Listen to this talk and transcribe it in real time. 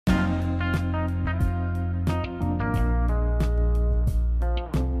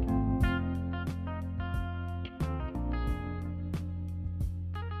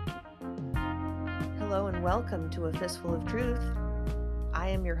and welcome to A Fistful of Truth. I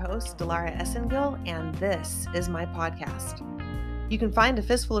am your host, Delara Essengill, and this is my podcast. You can find A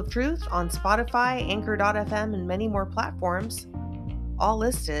Fistful of Truth on Spotify, Anchor.fm, and many more platforms, all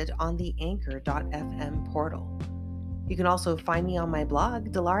listed on the Anchor.fm portal. You can also find me on my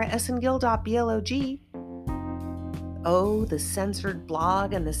blog, delaraessengill.blog. Oh, the censored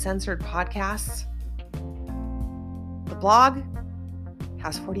blog and the censored podcasts. The blog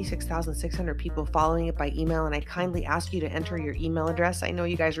has 46,600 people following it by email, and I kindly ask you to enter your email address. I know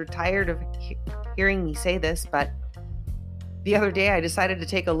you guys are tired of hearing me say this, but the other day I decided to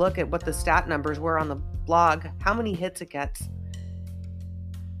take a look at what the stat numbers were on the blog, how many hits it gets.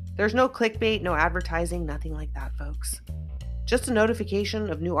 There's no clickbait, no advertising, nothing like that, folks. Just a notification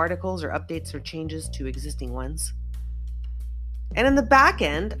of new articles or updates or changes to existing ones. And in the back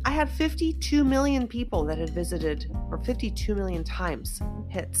end, I had 52 million people that had visited, or 52 million times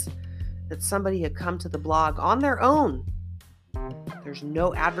hits, that somebody had come to the blog on their own. There's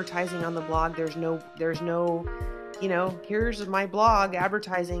no advertising on the blog. There's no, here's my blog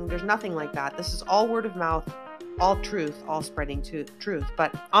advertising. There's nothing like that. This is all word of mouth, all truth, all spreading to truth.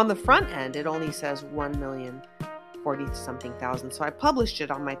 But on the front end, it only says 1,040,something thousand. So I published it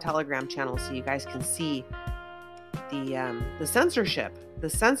on my Telegram channel so you guys can see the censorship. The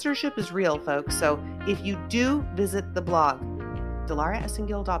censorship is real, folks. So if you do visit the blog,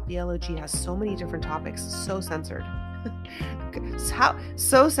 delaraessengill.blog has so many different topics, so censored.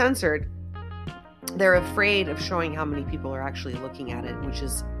 So censored, they're afraid of showing how many people are actually looking at it, which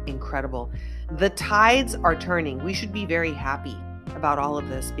is incredible. The tides are turning. We should be very happy about all of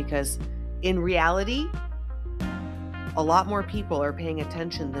this because in reality, a lot more people are paying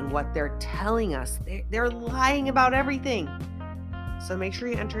attention than what they're telling us. They're lying about everything. So make sure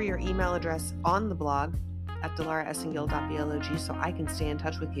you enter your email address on the blog at delaraessengill.blog so I can stay in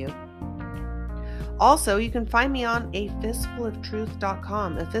touch with you. Also, you can find me on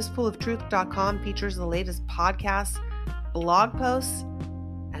afistfuloftruth.com. Afistfuloftruth.com features the latest podcasts, blog posts,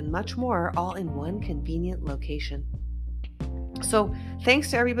 and much more, all in one convenient location. So thanks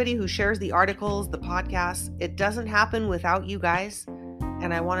to everybody who shares the articles, the podcasts. It doesn't happen without you guys.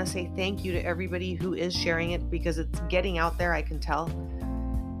 And I want to say thank you to everybody who is sharing it because it's getting out there, I can tell.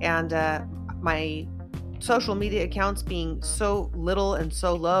 And my social media accounts being so little and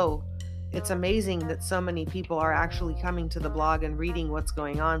so low, it's amazing that so many people are actually coming to the blog and reading what's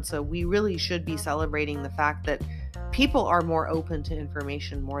going on. So we really should be celebrating the fact that people are more open to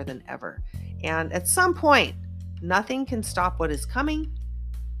information more than ever. And at some point, nothing can stop what is coming,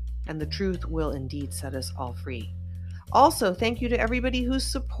 and the truth will indeed set us all free. Also, thank you to everybody who's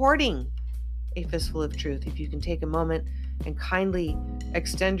supporting A Fistful of Truth. If you can take a moment and kindly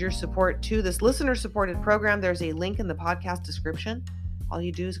extend your support to this listener-supported program, there's a link in the podcast description. All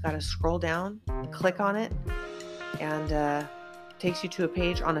you do is got to scroll down, click on it, and takes you to a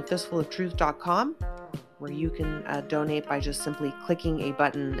page on afistfuloftruth.com where you can donate by just simply clicking a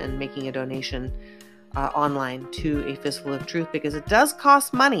button and making a donation online to A Fistful of Truth, because it does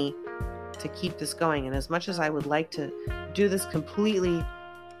cost money to keep this going. And as much as I would like to do this completely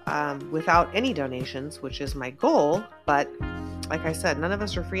without any donations, which is my goal, but like I said, none of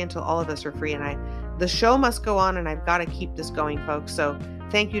us are free until all of us are free. And the show must go on, and I've got to keep this going, folks. So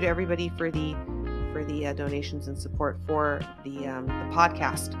thank you to everybody for the donations and support for the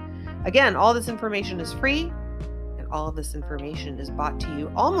podcast. Again, all this information is free, and all of this information is brought to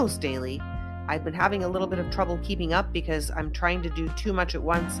you almost daily. I've been having a little bit of trouble keeping up because I'm trying to do too much at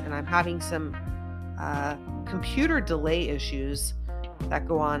once, and I'm having some computer delay issues that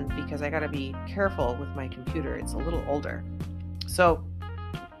go on because I got to be careful with my computer. It's a little older. So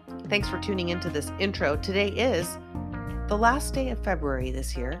thanks for tuning into this intro. Today is the last day of February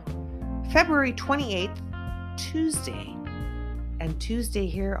this year, February 28th, Tuesday. And Tuesday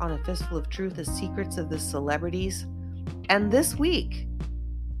here on A Fistful of Truth is Secrets of the Celebrities. And this week,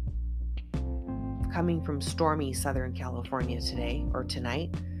 coming from stormy Southern California today or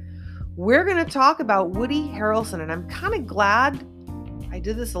tonight, we're going to talk about Woody Harrelson. And I'm kind of glad I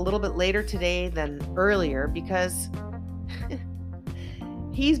did this a little bit later today than earlier because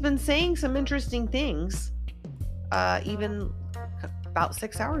he's been saying some interesting things even about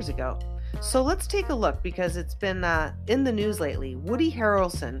 6 hours ago. So let's take a look because it's been in the news lately. Woody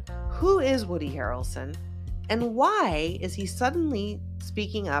Harrelson. Who is Woody Harrelson? And why is he suddenly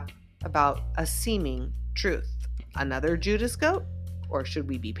speaking up about a seeming truth? Another Judas goat? Or should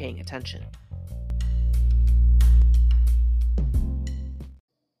we be paying attention?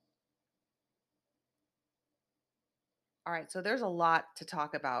 All right, so there's a lot to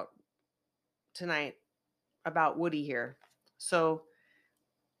talk about tonight about Woody here. So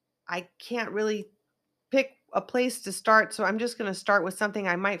I can't really pick a place to start, so I'm just going to start with something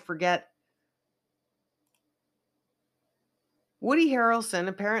I might forget. Woody Harrelson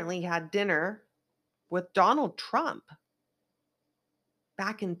apparently had dinner with Donald Trump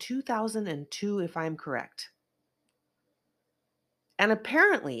back in 2002, if I'm correct. And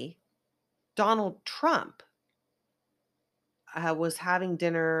apparently, Donald Trump was having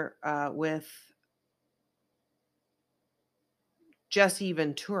dinner with Jesse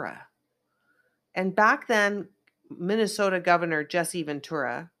Ventura. And back then, Minnesota Governor Jesse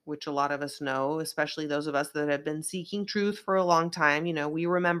Ventura, which a lot of us know, especially those of us that have been seeking truth for a long time, we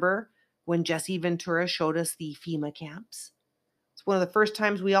remember when Jesse Ventura showed us the FEMA camps. It's one of the first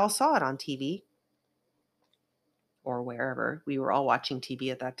times we all saw it on TV or wherever. We were all watching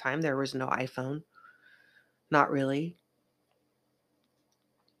TV at that time. There was no iPhone. Not really.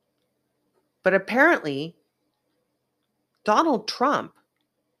 But apparently, Donald Trump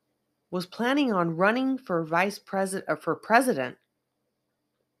was planning on running for president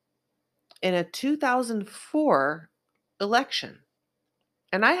in a 2004 election.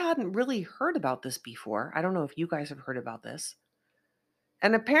 And I hadn't really heard about this before. I don't know if you guys have heard about this.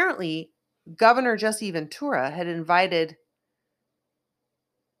 And apparently, Governor Jesse Ventura had invited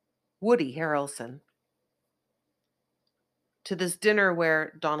Woody Harrelson to this dinner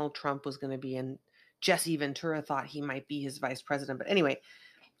where Donald Trump was going to be, and Jesse Ventura thought he might be his vice president. But anyway,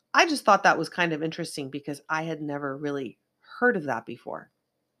 I just thought that was kind of interesting because I had never really heard of that before.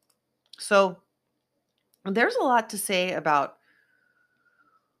 So there's a lot to say about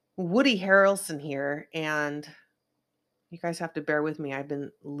Woody Harrelson here, and you guys have to bear with me. I've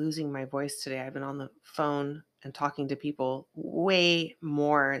been losing my voice today. I've been on the phone and talking to people way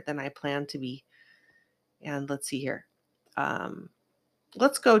more than I planned to be. And let's see here.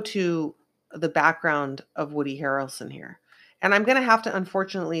 Let's go to the background of Woody Harrelson here. And I'm going to have to,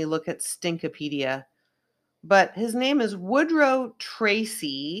 unfortunately, look at Stinkopedia. But his name is Woodrow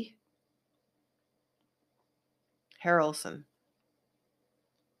Tracy Harrelson.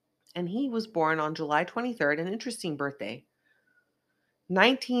 And he was born on July 23rd, an interesting birthday,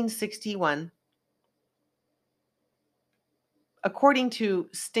 1961. According to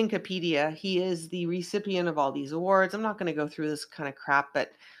Stinkopedia, he is the recipient of all these awards. I'm not going to go through this kind of crap,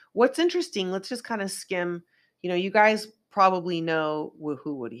 but what's interesting, let's just kind of skim. You guys probably know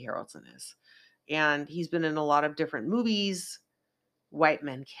who Woody Harrelson is. And he's been in a lot of different movies. White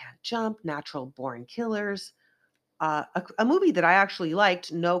Men Can't Jump, Natural Born Killers, a movie that I actually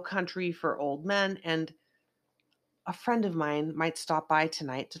liked, No Country for Old Men, and a friend of mine might stop by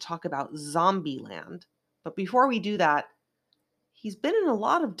tonight to talk about Zombieland. But before we do that, he's been in a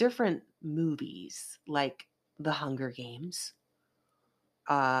lot of different movies, like The Hunger Games,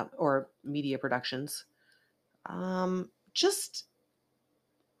 or media productions. Just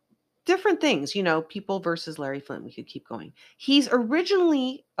different things, People versus Larry Flint. We could keep going. He's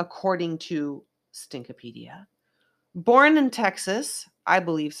originally, according to Stinkopedia, born in Texas. I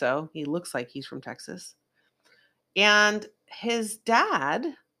believe so. He looks like he's from Texas. And his dad,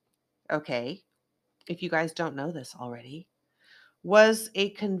 okay, if you guys don't know this already, was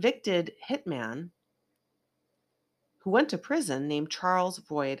a convicted hitman who went to prison named Charles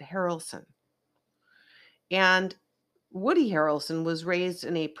Boyd Harrelson. And Woody Harrelson was raised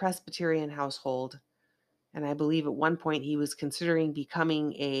in a Presbyterian household. And I believe at one point he was considering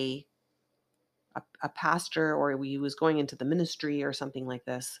becoming a pastor, or he was going into the ministry or something like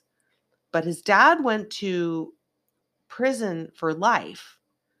this. But his dad went to prison for life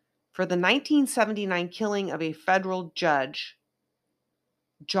for the 1979 killing of a federal judge,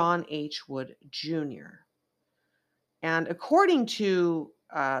 John H. Wood Jr. And according to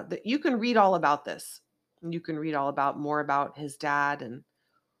you can read all about this. You can read all about more about his dad and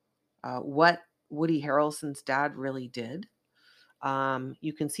what Woody Harrelson's dad really did.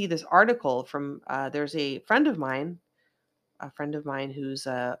 You can see this article from there's a friend of mine who's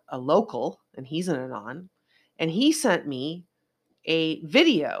a local, and he's an anon, and he sent me a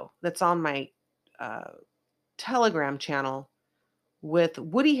video that's on my Telegram channel with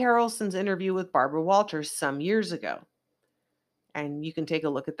Woody Harrelson's interview with Barbara Walters some years ago. And you can take a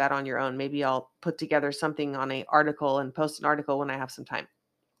look at that on your own. Maybe I'll put together something on an article and post an article when I have some time.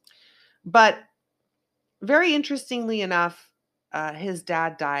 But very interestingly enough, his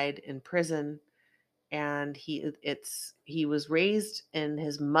dad died in prison, and he was raised in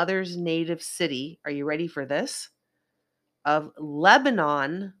his mother's native city. Are you ready for this? Of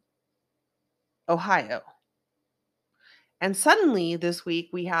Lebanon, Ohio. And suddenly this week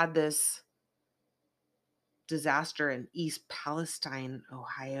we had this disaster in East Palestine,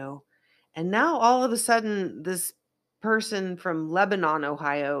 Ohio. And now all of a sudden this person from Lebanon,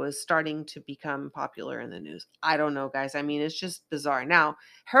 Ohio is starting to become popular in the news. I don't know, guys. I mean, it's just bizarre. Now,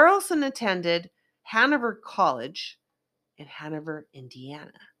 Harrelson attended Hanover College in Hanover,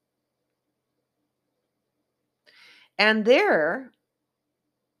 Indiana. And there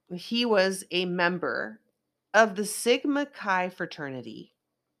he was a member of the Sigma Chi fraternity.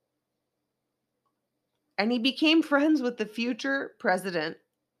 And he became friends with the future president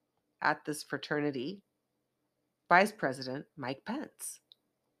at this fraternity, Vice President Mike Pence.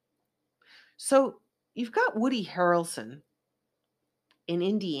 So you've got Woody Harrelson in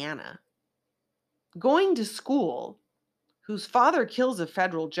Indiana going to school, whose father kills a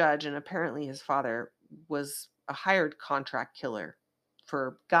federal judge, and apparently his father was a hired contract killer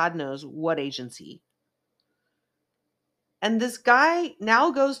for God knows what agency. And this guy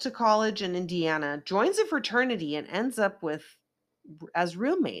now goes to college in Indiana, joins a fraternity, and ends up as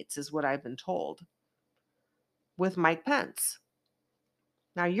roommates, is what I've been told, with Mike Pence.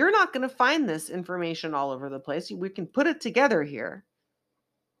 Now, you're not going to find this information all over the place. We can put it together here.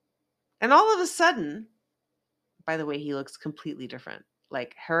 And all of a sudden, by the way, he looks completely different.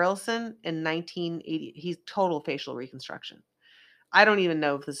 Like Harrelson in 1980, he's total facial reconstruction. I don't even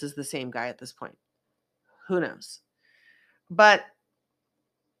know if this is the same guy at this point. Who knows? But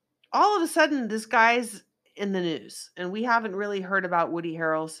all of a sudden, this guy's in the news. And we haven't really heard about Woody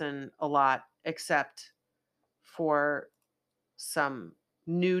Harrelson a lot, except for some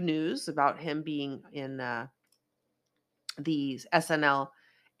new news about him being in these SNL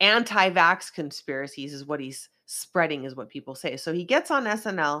anti-vax conspiracies is what he's spreading, is what people say. So he gets on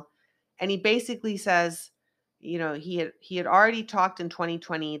SNL and he basically says, you know, he had already talked in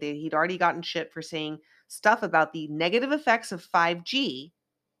 2020 that he'd already gotten shit for saying stuff about the negative effects of 5G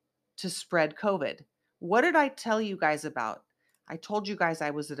to spread COVID. What did I tell you guys about? I told you guys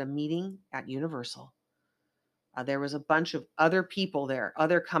I was at a meeting at Universal. There was a bunch of other people there,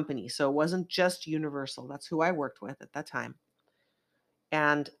 other companies. So it wasn't just Universal. That's who I worked with at that time.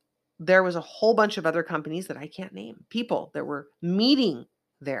 And there was a whole bunch of other companies that I can't name, people that were meeting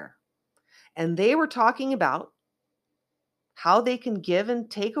there. And they were talking about how they can give and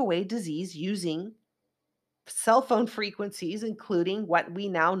take away disease using cell phone frequencies, including what we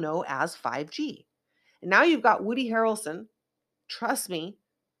now know as 5G. And now you've got Woody Harrelson. Trust me,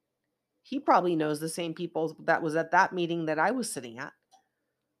 he probably knows the same people that was at that meeting that I was sitting at.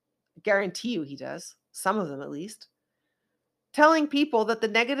 Guarantee you he does, some of them at least, telling people that the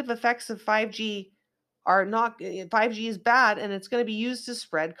negative effects of 5G are not, 5G is bad and it's going to be used to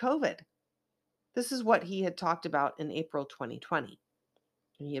spread COVID. This is what he had talked about in April 2020.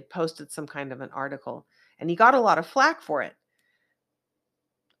 And he had posted some kind of an article and he got a lot of flack for it.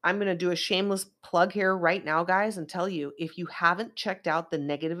 I'm going to do a shameless plug here right now, guys, and tell you, if you haven't checked out the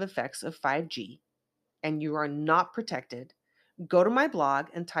negative effects of 5G and you are not protected, go to my blog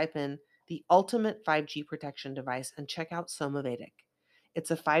and type in the ultimate 5G protection device and check out Somavedic.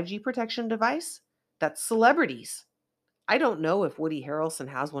 It's a 5G protection device that's celebrities. I don't know if Woody Harrelson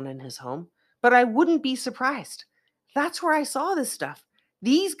has one in his home, but I wouldn't be surprised. That's where I saw this stuff.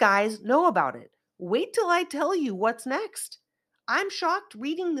 These guys know about it. Wait till I tell you what's next. I'm shocked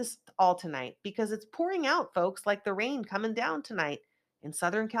reading this all tonight because it's pouring out, folks, like the rain coming down tonight in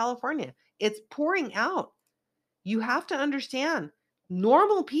Southern California. It's pouring out. You have to understand,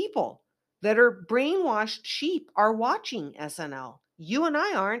 normal people that are brainwashed sheep are watching SNL. You and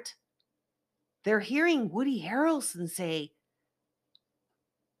I aren't. They're hearing Woody Harrelson say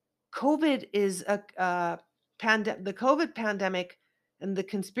COVID is the COVID pandemic and the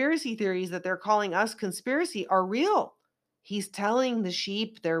conspiracy theories that they're calling us conspiracy are real. He's telling the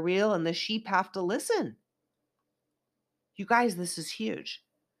sheep they're real and the sheep have to listen. You guys, this is huge.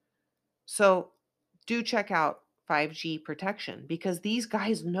 So do check out 5G protection because these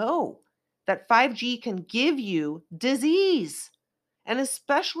guys know that 5G can give you disease. And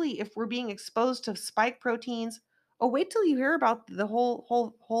especially if we're being exposed to spike proteins. Oh, wait till you hear about the whole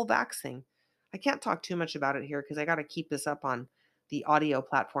vax thing. I can't talk too much about it here because I got to keep this up on the audio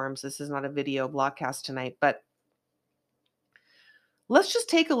platforms. This is not a video blogcast tonight, but let's just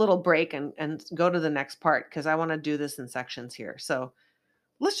take a little break and go to the next part because I want to do this in sections here. So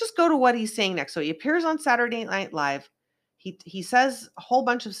let's just go to what he's saying next. So he appears on Saturday Night Live. He says a whole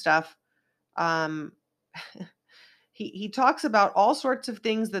bunch of stuff. He talks about all sorts of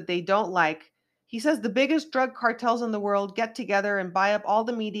things that they don't like. He says the biggest drug cartels in the world get together and buy up all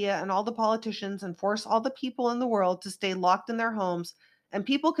the media and all the politicians and force all the people in the world to stay locked in their homes. And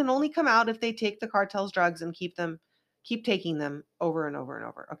people can only come out if they take the cartel's drugs and keep taking them over and over and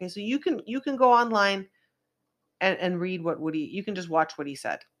over. Okay, so you can go online and read what Woody, you can just watch what he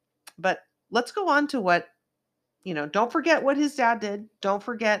said. But let's go on to what Don't forget what his dad did. Don't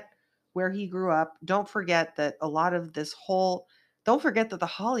forget where he grew up. Don't forget that don't forget that the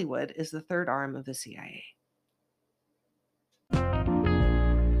Hollywood is the third arm of the CIA.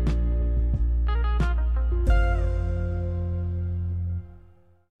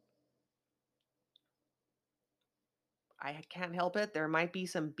 I can't help it. There might be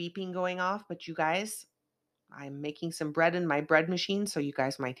some beeping going off, but you guys, I'm making some bread in my bread machine, so you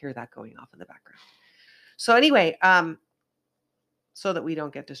guys might hear that going off in the background. So anyway, so that we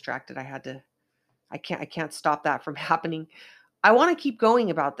don't get distracted, I can't stop that from happening. I want to keep going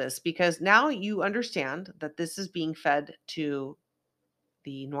about this because now you understand that this is being fed to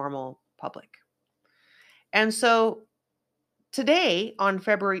the normal public. And so today on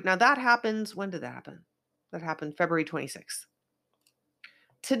February, now that happens, when did that happen? That happened February 26th.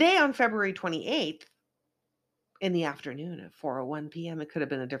 Today on February 28th, in the afternoon at 4:01 p.m., it could have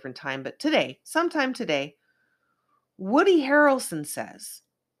been a different time, but today, sometime today, Woody Harrelson says,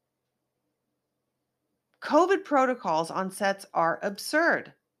 COVID protocols on sets are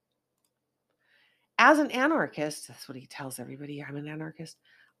absurd. As an anarchist, that's what he tells everybody, I'm an anarchist,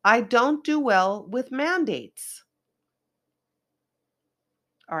 I don't do well with mandates.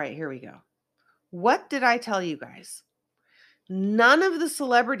 All right, here we go. What did I tell you guys? None of the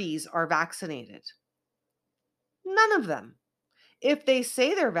celebrities are vaccinated. None of them. If they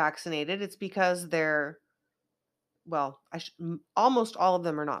say they're vaccinated, it's because almost all of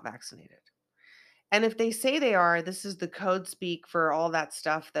them are not vaccinated. And if they say they are, this is the code speak for all that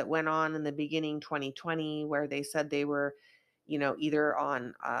stuff that went on in the beginning 2020, where they said they were, either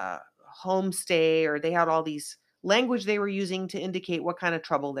on homestay, or they had all these language they were using to indicate what kind of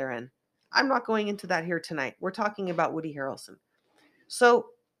trouble they're in. I'm not going into that here tonight. We're talking about Woody Harrelson. So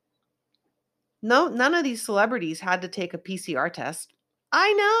no, none of these celebrities had to take a PCR test.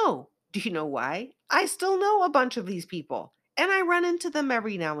 I know. Do you know why? I still know a bunch of these people, and I run into them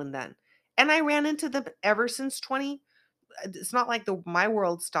every now and then. And I ran into them ever since it's not like my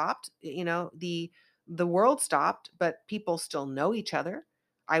world stopped, the world stopped, but people still know each other.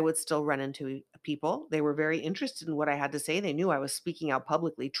 I would still run into people. They were very interested in what I had to say. They knew I was speaking out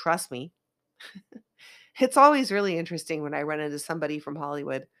publicly. Trust me. It's always really interesting when I run into somebody from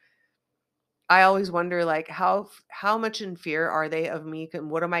Hollywood. I always wonder, like, how much in fear are they of me,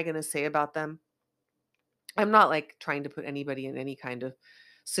 and what am I going to say about them? I'm not like trying to put anybody in any kind of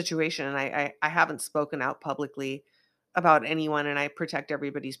situation, and I haven't spoken out publicly about anyone, and I protect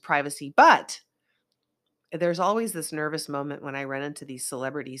everybody's privacy. But there's always this nervous moment when I run into these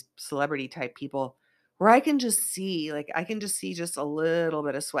celebrity type people, where I can just see just a little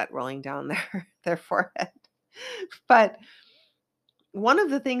bit of sweat rolling down their forehead. But one of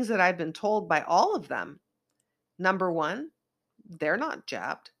the things that I've been told by all of them, number one, they're not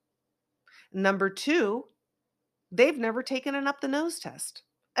jabbed. Number two, they've never taken an up the nose test.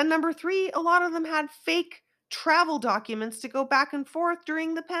 And number three, a lot of them had fake travel documents to go back and forth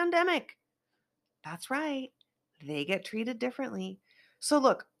during the pandemic. That's right. They get treated differently. So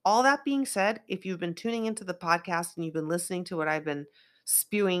look, all that being said, if you've been tuning into the podcast and you've been listening to what I've been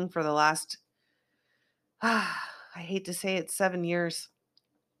spewing for the last, I hate to say it, 7 years,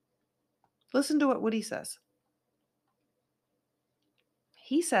 listen to what Woody says.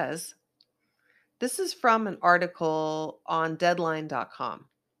 He says, this is from an article on deadline.com.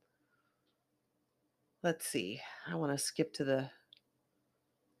 Let's see. I want to skip to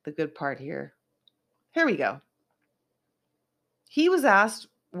the good part here. Here we go. He was asked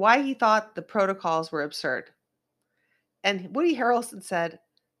why he thought the protocols were absurd. And Woody Harrelson said,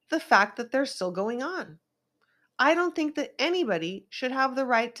 the fact that they're still going on. I don't think that anybody should have the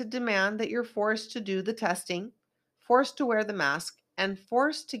right to demand that you're forced to do the testing, forced to wear the mask, and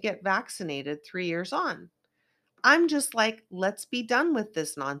forced to get vaccinated 3 years on. I'm just like, let's be done with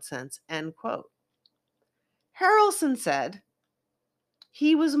this nonsense, end quote. Harrelson said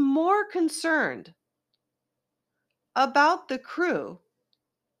he was more concerned about the crew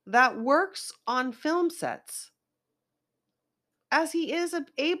that works on film sets as he is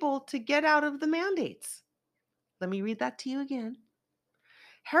able to get out of the mandates. Let me read that to you again.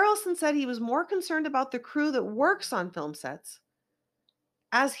 Harrelson said he was more concerned about the crew that works on film sets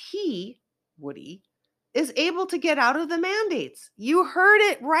as he, Woody, is able to get out of the mandates. You heard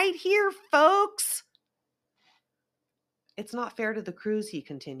it right here, folks. It's not fair to the crews, he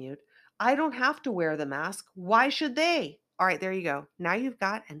continued. I don't have to wear the mask. Why should they? All right, there you go. Now you've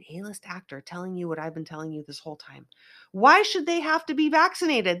got an A-list actor telling you what I've been telling you this whole time. Why should they have to be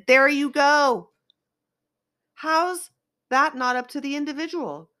vaccinated? There you go. How's that not up to the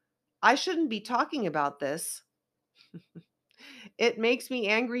individual? I shouldn't be talking about this. It makes me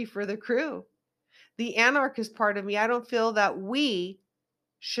angry for the crew. the anarchist part of me, I don't feel that we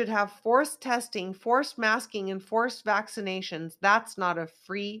should have forced testing, forced masking, and forced vaccinations. That's not a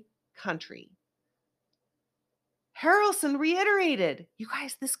free country. Harrelson reiterated, you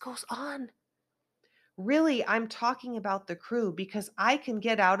guys, this goes on. Really, I'm talking about the crew because I can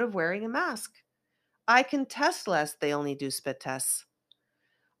get out of wearing a mask. I can test less. They only do spit tests.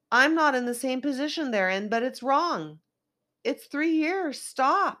 I'm not in the same position they're in, but it's wrong. It's 3 years.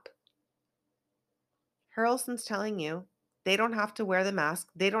 Stop. Harrelson's telling you they don't have to wear the mask.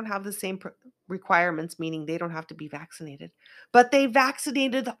 They don't have the same requirements, meaning they don't have to be vaccinated. But they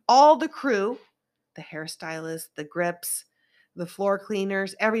vaccinated all the crew, the hairstylists, the grips, the floor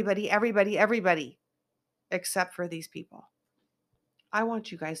cleaners, everybody, except for these people. I want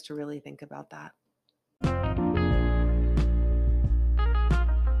you guys to really think about that.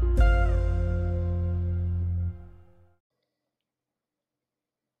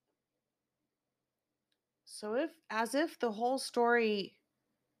 So as if the whole story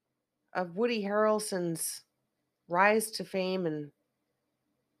of Woody Harrelson's rise to fame and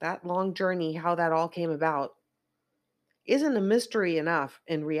that long journey, how that all came about, isn't a mystery enough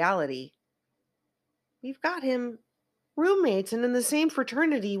in reality, we've got him roommates and in the same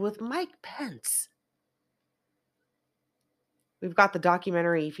fraternity with Mike Pence. We've got the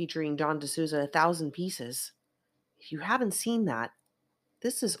documentary featuring John D'Souza, 1,000 Pieces. If you haven't seen that,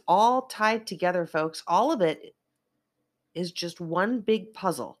 this is all tied together, folks. All of it is just one big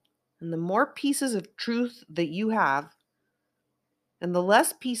puzzle. And the more pieces of truth that you have, and the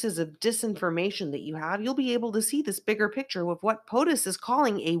less pieces of disinformation that you have, you'll be able to see this bigger picture of what POTUS is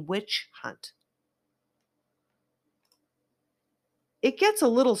calling a witch hunt. It gets a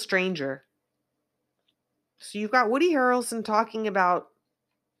little stranger. So you've got Woody Harrelson talking about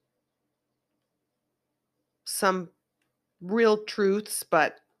some real truths,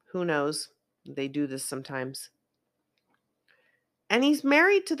 but who knows? They do this sometimes. And he's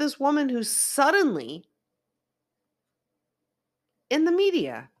married to this woman who's suddenly in the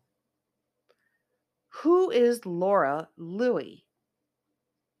media. Who is Laura Louie?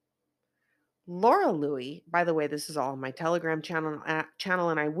 Laura Louie, by the way, this is all on my Telegram channel,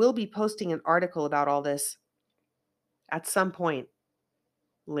 and I will be posting an article about all this at some point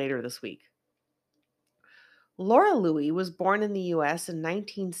later this week. Laura Louie was born in the US in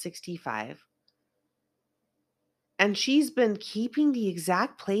 1965, and she's been keeping the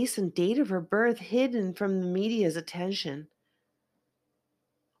exact place and date of her birth hidden from the media's attention.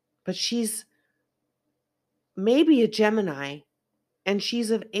 But she's maybe a Gemini, and she's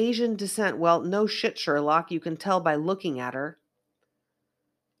of Asian descent. Well, no shit, Sherlock, you can tell by looking at her.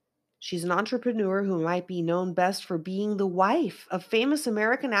 She's an entrepreneur who might be known best for being the wife of famous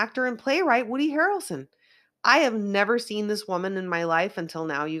American actor and playwright Woody Harrelson. I have never seen this woman in my life until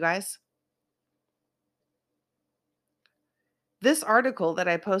now, you guys. This article that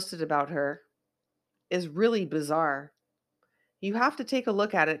I posted about her is really bizarre. You have to take a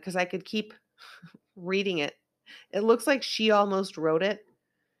look at it because I could keep reading it. It looks like she almost wrote it,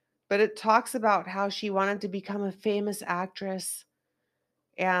 but it talks about how she wanted to become a famous actress.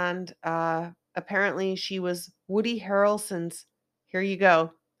 And apparently she was Woody Harrelson's, here you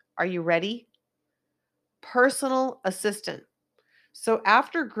go. Are you ready? Personal assistant. So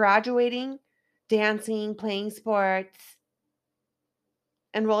after graduating, dancing, playing sports,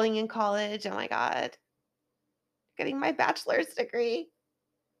 enrolling in college, oh my God, getting my bachelor's degree,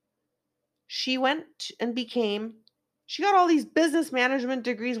 she went and she got all these business management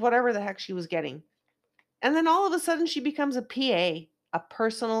degrees, whatever the heck she was getting. And then all of a sudden she becomes a PA, a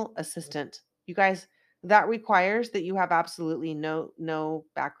personal assistant. You guys, that requires that you have absolutely no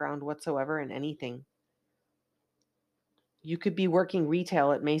background whatsoever in anything. You could be working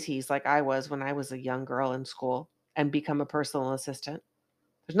retail at Macy's like I was when I was a young girl in school and become a personal assistant.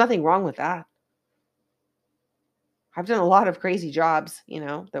 There's nothing wrong with that. I've done a lot of crazy jobs,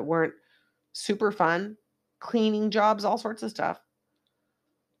 that weren't super fun, cleaning jobs, all sorts of stuff.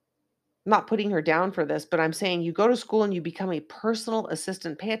 I'm not putting her down for this, but I'm saying you go to school and you become a personal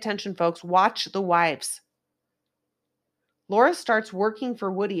assistant. Pay attention, folks. Watch The Wives. Laura starts working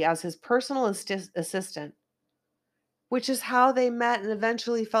for Woody as his personal assistant, which is how they met and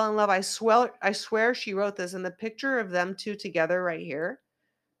eventually fell in love. I swear she wrote this, and the picture of them two together right here,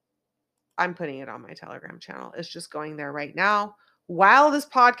 I'm putting it on my Telegram channel. It's just going there right now while this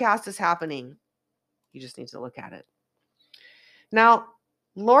podcast is happening. You just need to look at it. Now,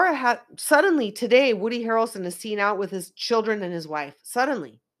 Laura had suddenly today, Woody Harrelson is seen out with his children and his wife.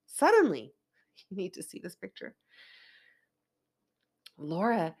 Suddenly, you need to see this picture.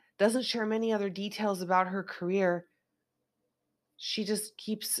 Laura doesn't share many other details about her career. she just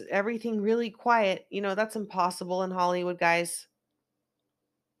keeps everything really quiet. That's impossible in Hollywood, guys.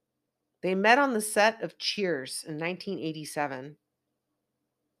 They met on the set of Cheers in 1987,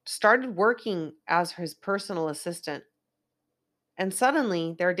 started working as his personal assistant, and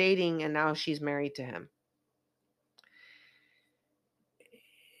suddenly they're dating, and now she's married to him.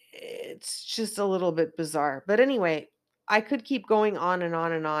 It's just a little bit bizarre. But anyway, I could keep going on and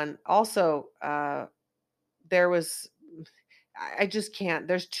on and on. Also, there was, I just can't.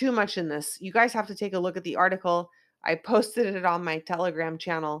 There's too much in this. You guys have to take a look at the article. I posted it on my Telegram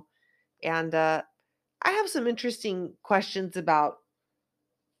channel. And I have some interesting questions about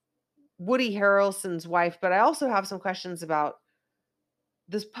Woody Harrelson's wife, but I also have some questions about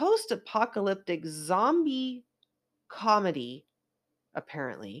this post-apocalyptic zombie comedy,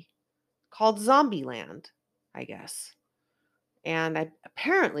 apparently, called Zombieland, I guess. And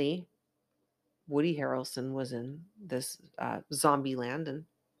apparently, Woody Harrelson was in this Zombieland, and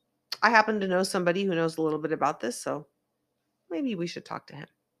I happen to know somebody who knows a little bit about this, so maybe we should talk to him.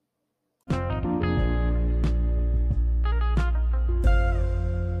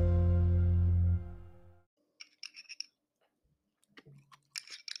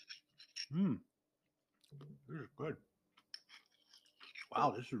 This is good.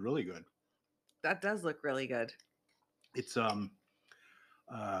 Wow, this is really good. That does look really good. It's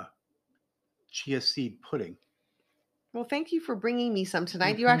chia seed pudding. Well, thank you for bringing me some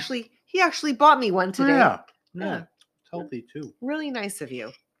tonight. He actually bought me one today. Yeah. It's healthy too. Really nice of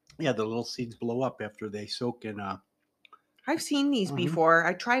you. Yeah, the little seeds blow up after they soak in. I've seen these before.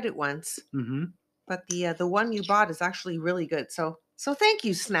 I tried it once, but the one you bought is actually really good. So thank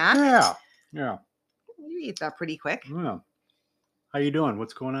you, Snack. Yeah. You eat that pretty quick. Yeah. How you doing?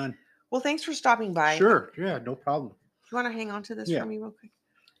 What's going on? Well, thanks for stopping by. Sure. Yeah, no problem. You want to hang on to this for me real quick?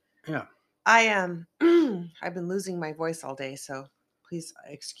 Yeah. I am. I've been losing my voice all day, so please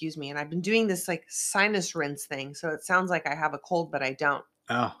excuse me. And I've been doing this like sinus rinse thing, so it sounds like I have a cold, but I don't.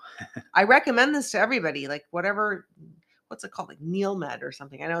 Oh. I recommend this to everybody, like whatever. What's it called? Like Neil Med or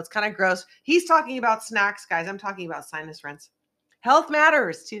something. I know it's kind of gross. He's talking about snacks, guys. I'm talking about sinus rinse. Health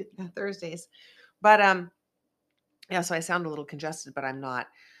matters to Thursdays. But yeah, so I sound a little congested, but I'm not.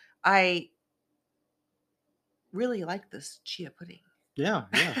 I really like this chia pudding. Yeah.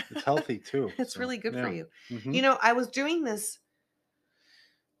 It's healthy too. It's really good for you. Mm-hmm. I was doing this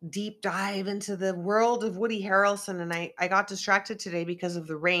deep dive into the world of Woody Harrelson, and I got distracted today because of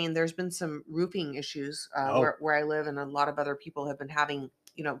the rain. There's been some roofing issues where I live, and a lot of other people have been having,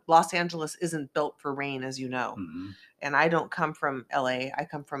 Los Angeles isn't built for rain, as you know. And I don't come from LA. I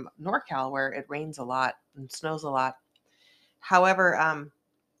come from NorCal, where it rains a lot and snows a lot. However,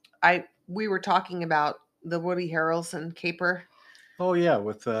 we were talking about the Woody Harrelson caper. Oh yeah,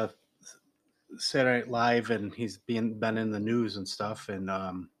 with Saturday Night Live, and he's been in the news and stuff, and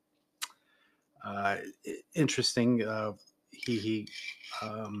interesting. He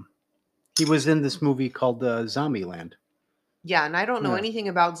was in this movie called Zombieland. Yeah, and I don't know anything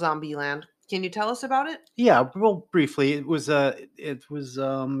about Zombieland. Can you tell us about it? Yeah, well, briefly. It was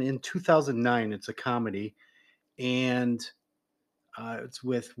in 2009. It's a comedy, and it's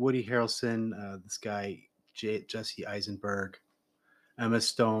with Woody Harrelson, this guy Jesse Eisenberg, Emma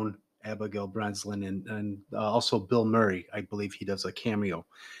Stone, Abigail Breslin, and also Bill Murray. I believe he does a cameo.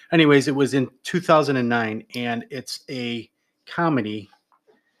 Anyways, it was in 2009, and it's a comedy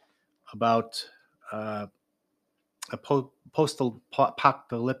about a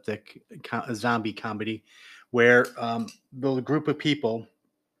post-apocalyptic zombie comedy where the group of people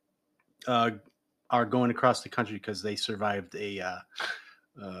are going across the country because they survived an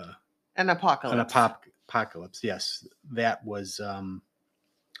apocalypse. Apocalypse, yes. That was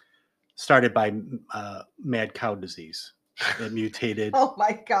started by mad cow disease. It mutated. Oh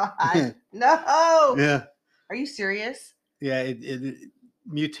my God. No. Yeah. Are you serious? Yeah, it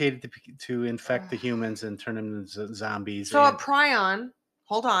mutated to infect the humans and turn them into zombies. So a prion,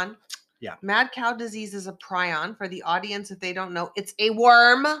 hold on. Yeah. Mad cow disease is a prion. For the audience, if they don't know, it's a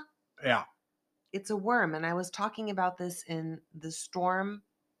worm. Yeah. It's a worm. And I was talking about this in The Storm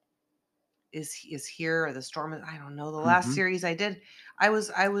is Here, or The Storm, I don't know, the last series I did. I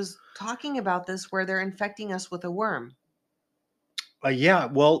was talking about this where they're infecting us with a worm. Yeah,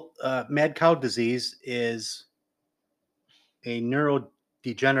 well, mad cow disease is a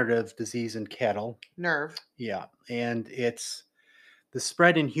neurodegenerative disease in cattle. Nerve. Yeah, and it's the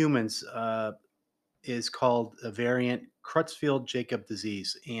spread in humans is called a variant Creutzfeldt-Jakob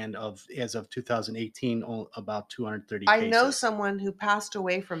disease, and as of 2018, about 230 cases. I know someone who passed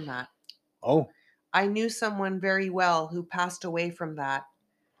away from that. Oh. I knew someone very well who passed away from that.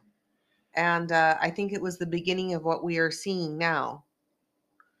 And I think it was the beginning of what we are seeing now.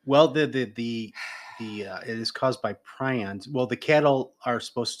 Well, it is caused by prions. Well, the cattle are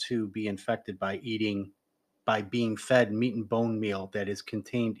supposed to be infected by being fed meat and bone meal that is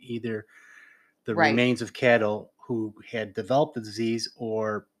contained either the Right. remains of cattle who had developed the disease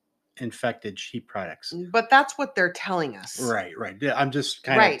or infected sheep products. But that's what they're telling us. Right, right. Yeah, I'm just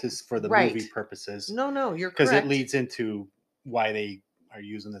kind of Right. just for the Right. movie purposes No, you're because it correct. leads into why they are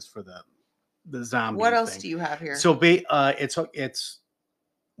using this for the What zombie else thing. do you have here? So, it's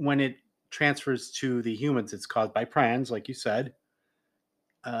when it transfers to the humans, it's caused by prions, like you said,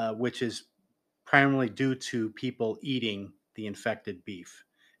 which is primarily due to people eating the infected beef.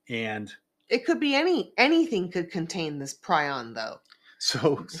 And It could be anything could contain this prion though.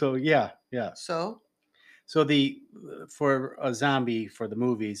 so yeah, yeah. So, So the for a zombie for the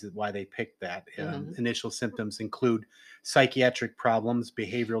movies, why they picked that mhm. initial symptoms include psychiatric problems,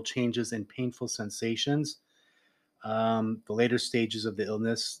 behavioral changes, and painful sensations. The later stages of the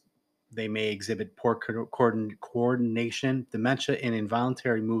illness, they may exhibit poor coordination, dementia, and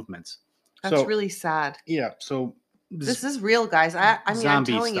involuntary movements. That's So really sad. yeah, so This is real, guys. I mean, I'm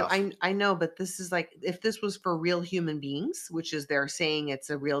zombie telling you, stuff. I know, but this is like if this was for real human beings, which is they're saying it's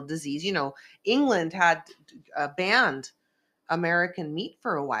a real disease. England had banned American meat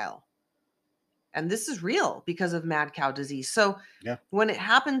for a while, and this is real because of mad cow disease. So Yeah. when it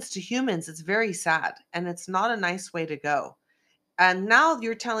happens to humans, it's very sad, and it's not a nice way to go. And now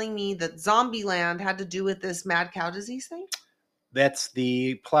you're telling me that Zombieland had to do with this mad cow disease thing? That's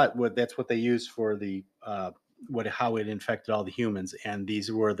the plot. That's what they used for the how it infected all the humans, and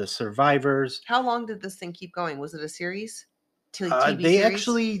these were the survivors. How long did this thing keep going? Was it a series? TV They series?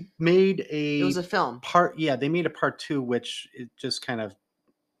 actually made It was a a film. part. Yeah, they made a part two, which it just kind of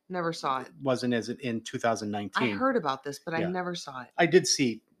Never saw it. wasn't as in I 2019. heard about this, but I Yeah, never saw it. I did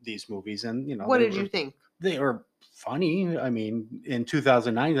see these movies, and What did you think? they were funny. I mean, in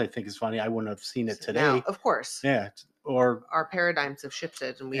 2009, I think it's funny. I wouldn't have seen it Now, today. of course, Yeah, or our paradigms have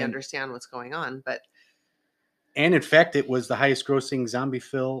shifted and we and understand what's going on, but and in fact, it was the highest grossing zombie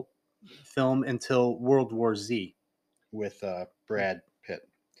film until World War Z with Brad Pitt.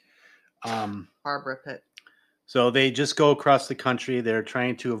 Barbara Pitt. So they just go across the country. They're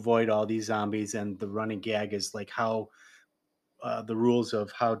trying to avoid all these zombies, and the running gag is like how the rules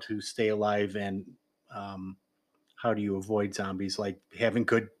of how to stay alive and um, how do you avoid zombies, like having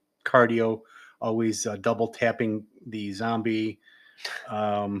good cardio, always double tapping the zombie,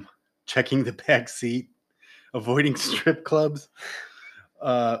 um, checking the back seat, avoiding strip clubs.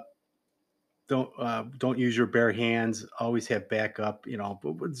 Uh, don't use your bare hands. Always have backup.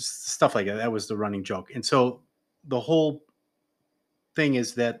 Stuff like that. That was the running joke. And so the whole thing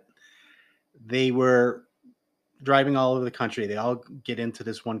is that they were driving all over the country. They all get into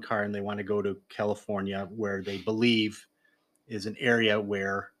this one car and they want to go to California, where they believe is an area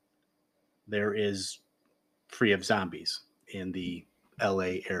where there is free of zombies in the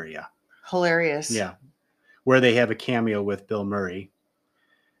LA area. Hilarious. Yeah, where they have a cameo with Bill Murray.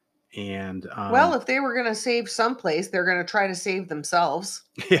 And Well, if they were going to save someplace, they're going to try to save themselves.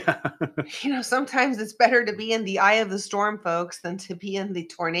 yeah. Sometimes it's better to be in the eye of the storm, folks, than to be in the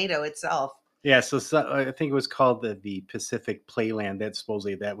tornado itself. Yeah, so I think it was called the Pacific Playland. That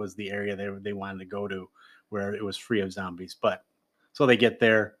supposedly that was the area they wanted to go to, where it was free of zombies. But so they get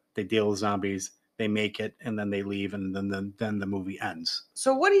there, they deal with zombies, they make it, and then they leave, and then the movie ends.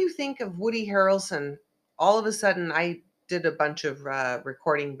 So, what do you think of Woody Harrelson? All of a sudden, I did a bunch of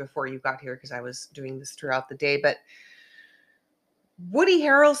recording before you got here because I was doing this throughout the day. But Woody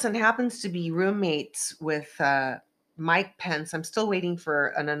Harrelson happens to be roommates with Mike Pence. I'm still waiting for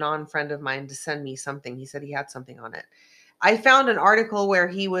an anon friend of mine to send me something. He said he had something on it. I found an article where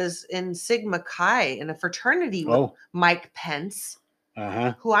he was in Sigma Chi in a fraternity with Mike Pence,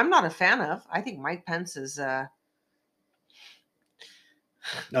 who I'm not a fan of. I think Mike Pence is.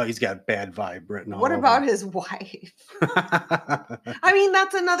 No, he's got bad vibe written all What over about him. his wife? I mean,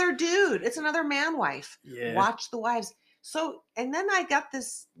 that's another dude. It's another man wife. Yeah. Watch the wives. So, and then I got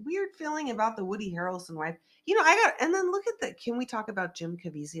this weird feeling about the Woody Harrelson wife. And then look at the, can we talk about Jim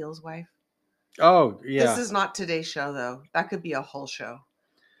Caviezel's wife? Oh, yeah. This is not today's show, though. That could be a whole show.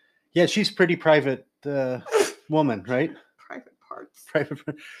 Yeah, she's pretty private woman, right? Private parts. Private.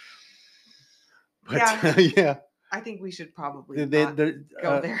 But, yeah. Yeah. I think we should probably not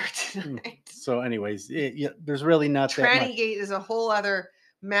go there tonight. So, anyways, there's really not that much. Tranny-gate is a whole other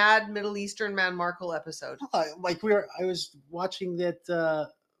mad Middle Eastern man Markle episode. Like I was watching that.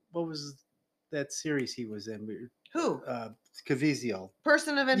 What was that series he was in? Who? Caviezel.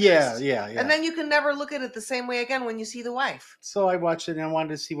 Person of Yeah, interest. yeah. And then you can never look at it the same way again when you see the wife. So I watched it and I wanted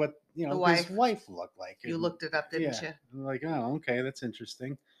to see what The his wife. wife looked like. You And, looked it up, didn't yeah, you? I'm like, oh, okay, that's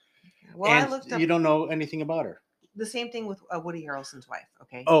interesting. Well, I And looked up you don't know anything about her. the same thing with Woody Harrelson's wife.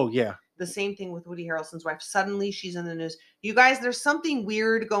 Okay. Oh yeah. The same thing with Woody Harrelson's wife. Suddenly she's in the news. You guys, there's something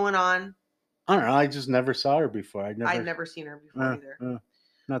weird going on. I don't know. I just never saw her before. I'd never seen her before either.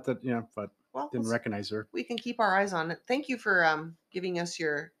 Not that, but didn't recognize her. We can keep our eyes on it. Thank you for giving us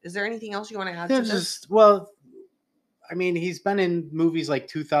your. Is there anything else you want to add Yeah, to this? I mean, he's been in movies like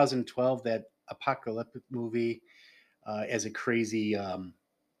 2012, that apocalyptic movie, as a crazy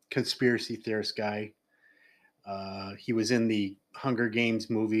conspiracy theorist guy. He was in the Hunger Games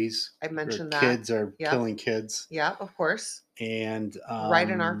movies. I mentioned that kids are killing kids. Yeah, of course. And right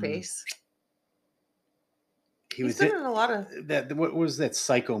in our face. He's been in a lot of that. What was that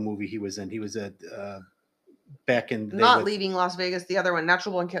Psycho movie he was in? He was at back in Not Leaving Las Vegas. The other one,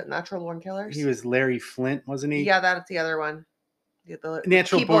 Natural Born Killers. He was Larry Flint, wasn't he? Yeah, that's the other one. The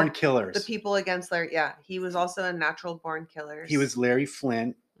Natural Born Killers. The people against Larry. Yeah, he was also in Natural Born Killers. He was Larry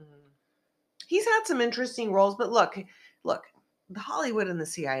Flint. He's had some interesting roles, but look, the Hollywood and the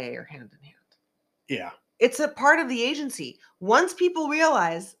CIA are hand in hand. Yeah. It's a part of the agency. Once people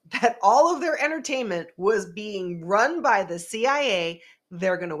realize that all of their entertainment was being run by the CIA,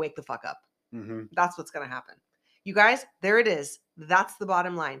 they're going to wake the fuck up. Mm-hmm. That's what's going to happen. You guys, there it is. That's the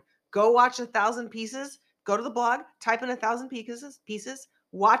bottom line. Go watch 1,000 Pieces. Go to the blog, type in 1,000 pieces.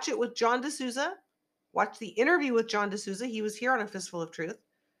 Watch it with John D'Souza. Watch the interview with John D'Souza. He was here on A Fistful of Truth.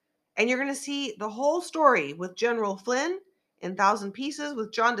 And you're going to see the whole story with General Flynn in 1,000 Pieces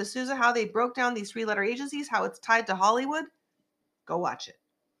with John D'Souza, how they broke down these 3-letter agencies, how it's tied to Hollywood. Go watch it.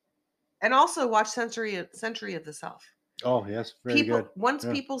 And also watch Century of the Self. Oh, yes. Very good. Once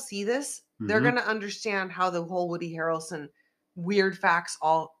people see this, they're going to understand how the whole Woody Harrelson weird facts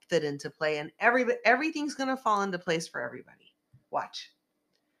all fit into play. And everything's going to fall into place for everybody. Watch.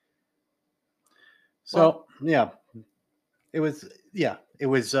 So, it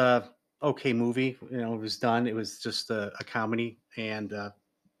was okay movie. It was done. It was just a comedy, and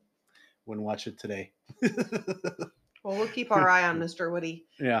wouldn't watch it today. Well, we'll keep our eye on Mr. Woody.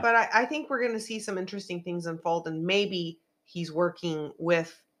 Yeah. But I think we're going to see some interesting things unfold, and maybe he's working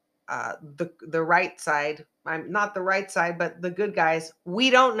with the right side. I'm not the right side, but the good guys. We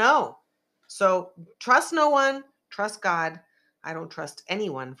don't know. So trust no one. Trust God. I don't trust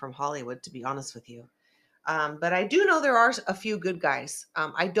anyone from Hollywood, to be honest with you. But I do know there are a few good guys.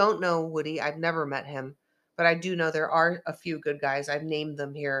 I don't know Woody. I've never met him. But I do know there are a few good guys. I've named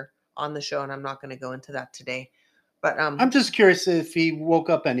them here on the show, and I'm not going to go into that today. But I'm just curious if he woke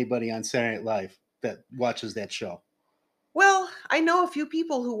up anybody on Saturday Night Live that watches that show. Well, I know a few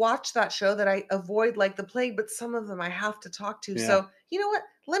people who watch that show that I avoid like the plague, but some of them I have to talk to. Yeah. So, you know what?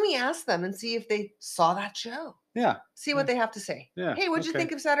 Let me ask them and see if they saw that show. Yeah. See what they have to say. Yeah. Hey, what'd you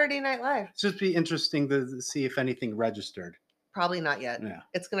think of Saturday Night Live? It's just be interesting to see if anything registered. Probably not yet. Yeah.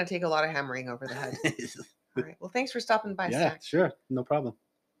 It's going to take a lot of hammering over the head. All right. Well, thanks for stopping by, Yeah, Stack. sure. No problem.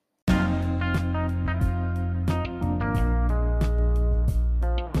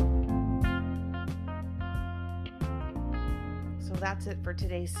 That's it for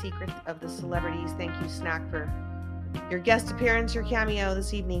today's Secret of the Celebrities. Thank you, Snack, for your guest appearance, your cameo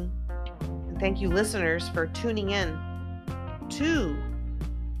this evening. And thank you, listeners, for tuning in to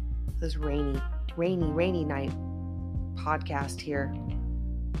this rainy night podcast here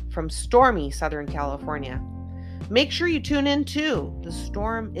from stormy Southern California. Make sure you tune in too. The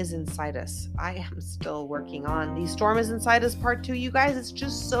Storm is Inside Us. I am still working on The Storm is Inside Us Part 2. You guys, it's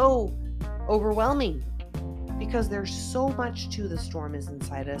just so overwhelming. Because there's so much to The Storm is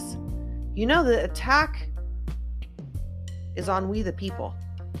Inside Us. You know, the attack is on we the people.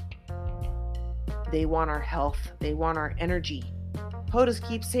 They want our health. They want our energy. POTUS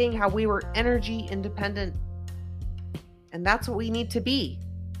keeps saying how we were energy independent. And that's what we need to be.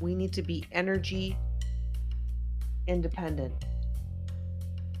 We need to be energy independent.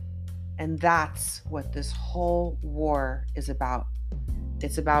 And that's what this whole war is about.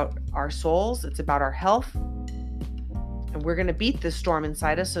 It's about our souls. It's about our health. And we're going to beat this storm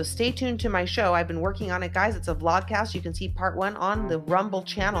inside us. So stay tuned to my show. I've been working on it, guys. It's a vlogcast. You can see part 1 on the Rumble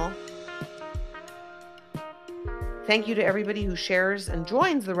channel. Thank you to everybody who shares and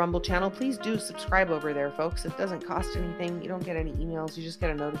joins the Rumble channel. Please do subscribe over there, folks. It doesn't cost anything. You don't get any emails. You just get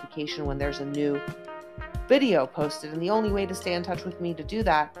a notification when there's a new video posted. And the only way to stay in touch with me to do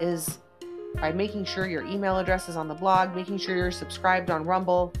that is by making sure your email address is on the blog, making sure you're subscribed on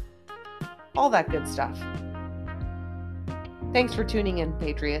Rumble, all that good stuff. Thanks for tuning in,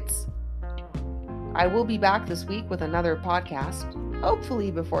 Patriots. I will be back this week with another podcast,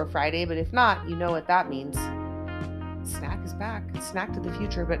 hopefully before Friday, but if not, you know what that means. Snack is back. Snack to the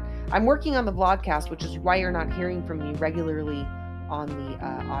future. But I'm working on the vlogcast, which is why you're not hearing from me regularly on the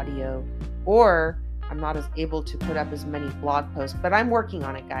audio, or I'm not as able to put up as many blog posts, but I'm working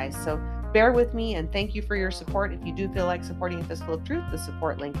on it, guys. So bear with me, and thank you for your support. If you do feel like supporting A Fistful of Truth, the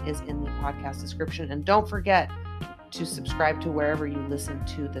support link is in the podcast description. And don't forget to subscribe to wherever you listen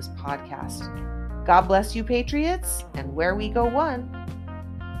to this podcast. God bless you, Patriots, and where we go one,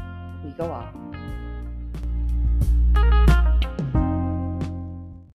 we go all.